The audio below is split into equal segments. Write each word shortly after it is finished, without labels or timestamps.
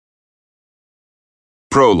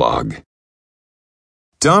Prologue.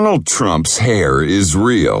 Donald Trump's hair is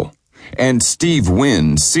real, and Steve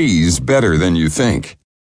Wynn sees better than you think.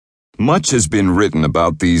 Much has been written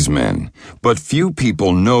about these men, but few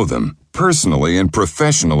people know them, personally and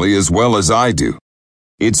professionally as well as I do.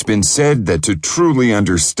 It's been said that to truly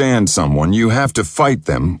understand someone, you have to fight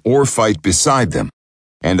them or fight beside them.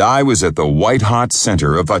 And I was at the white-hot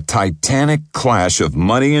center of a titanic clash of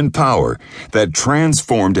money and power that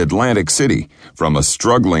transformed Atlantic City from a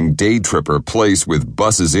struggling day-tripper place with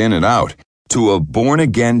buses in and out to a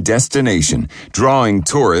born-again destination drawing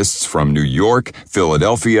tourists from New York,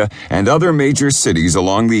 Philadelphia, and other major cities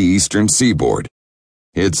along the eastern seaboard.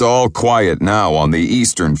 It's all quiet now on the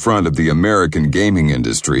eastern front of the American gaming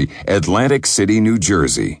industry, Atlantic City, New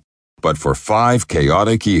Jersey. But for 5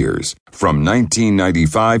 chaotic years, from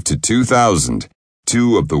 1995 to 2000,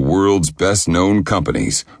 2 of the world's best-known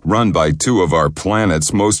companies, run by 2 of our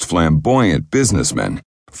planet's most flamboyant businessmen,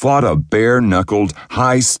 fought a bare-knuckled,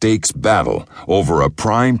 high-stakes battle over a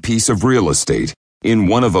prime piece of real estate in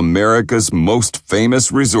one of America's most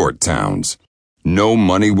famous resort towns. No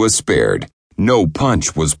money was spared, no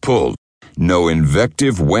punch was pulled, no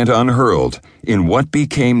invective went unhurled in what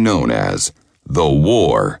became known as the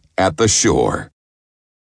War at the Shore.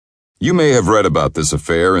 You may have read about this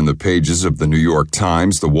affair in the pages of the New York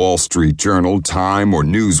Times, the Wall Street Journal, Time, or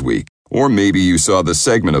Newsweek, or maybe you saw the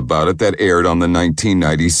segment about it that aired on the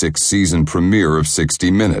 1996 season premiere of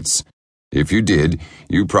 60 Minutes. If you did,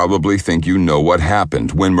 you probably think you know what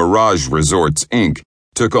happened when Mirage Resorts, Inc.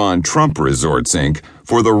 took on Trump Resorts, Inc.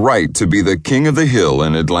 for the right to be the king of the hill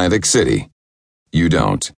in Atlantic City. You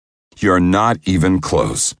don't. You're not even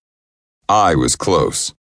close. I was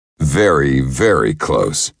close. Very, very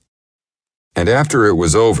close. And after it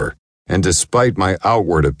was over, and despite my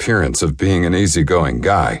outward appearance of being an easygoing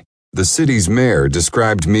guy, the city's mayor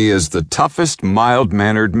described me as the toughest,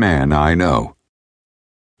 mild-mannered man I know.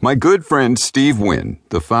 My good friend Steve Wynn,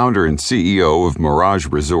 the founder and CEO of Mirage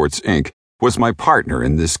Resorts, Inc., was my partner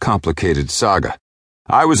in this complicated saga.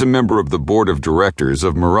 I was a member of the board of directors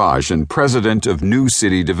of Mirage and president of New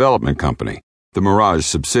City Development Company, the Mirage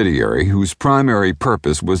subsidiary whose primary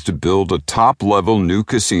purpose was to build a top-level new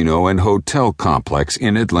casino and hotel complex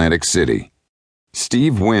in Atlantic City.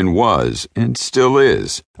 Steve Wynn was, and still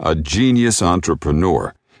is, a genius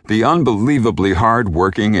entrepreneur, the unbelievably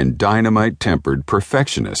hard-working and dynamite-tempered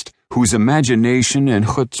perfectionist whose imagination and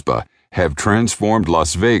chutzpah have transformed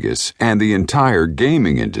Las Vegas and the entire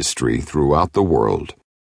gaming industry throughout the world.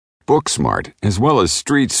 Book-smart as well as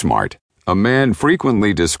street-smart, a man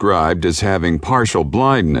frequently described as having partial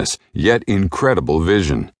blindness, yet incredible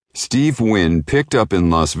vision, Steve Wynn picked up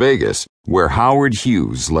in Las Vegas where Howard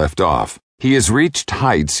Hughes left off. He has reached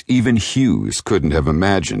heights even Hughes couldn't have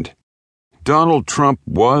imagined. Donald Trump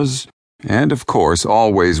was, and of course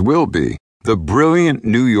always will be, the brilliant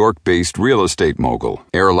New York-based real estate mogul,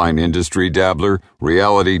 airline industry dabbler,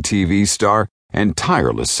 reality TV star, and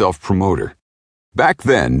tireless self-promoter. Back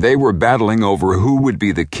then, they were battling over who would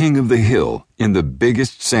be the king of the hill in the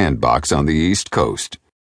biggest sandbox on the East Coast.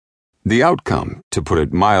 The outcome, to put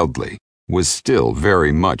it mildly, was still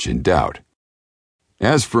very much in doubt.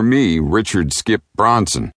 As for me, Richard Skip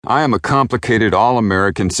Bronson, I am a complicated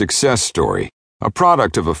all-American success story, a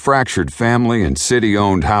product of a fractured family and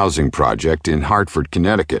city-owned housing project in Hartford,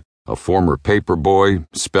 Connecticut, a former paperboy,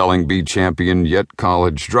 spelling bee champion yet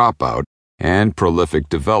college dropout, and prolific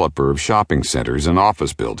developer of shopping centers and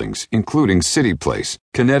office buildings, including City Place,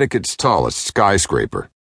 Connecticut's tallest skyscraper.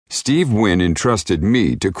 Steve Wynn entrusted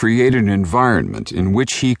me to create an environment in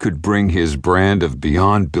which he could bring his brand of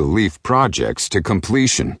beyond-belief projects to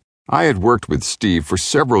completion. I had worked with Steve for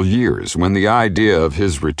several years when the idea of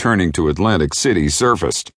his returning to Atlantic City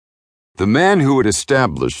surfaced. The man who had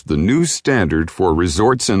established the new standard for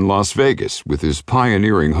resorts in Las Vegas with his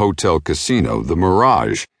pioneering hotel casino, the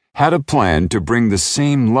Mirage, had a plan to bring the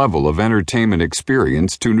same level of entertainment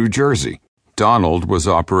experience to New Jersey. Donald was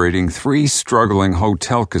operating 3 struggling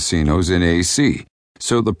hotel casinos in AC,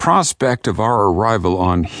 so the prospect of our arrival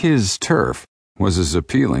on his turf was as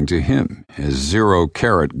appealing to him as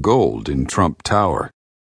 0-carat gold in Trump Tower.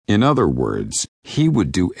 In other words, he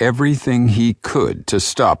would do everything he could to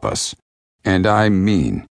stop us. And I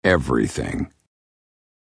mean everything.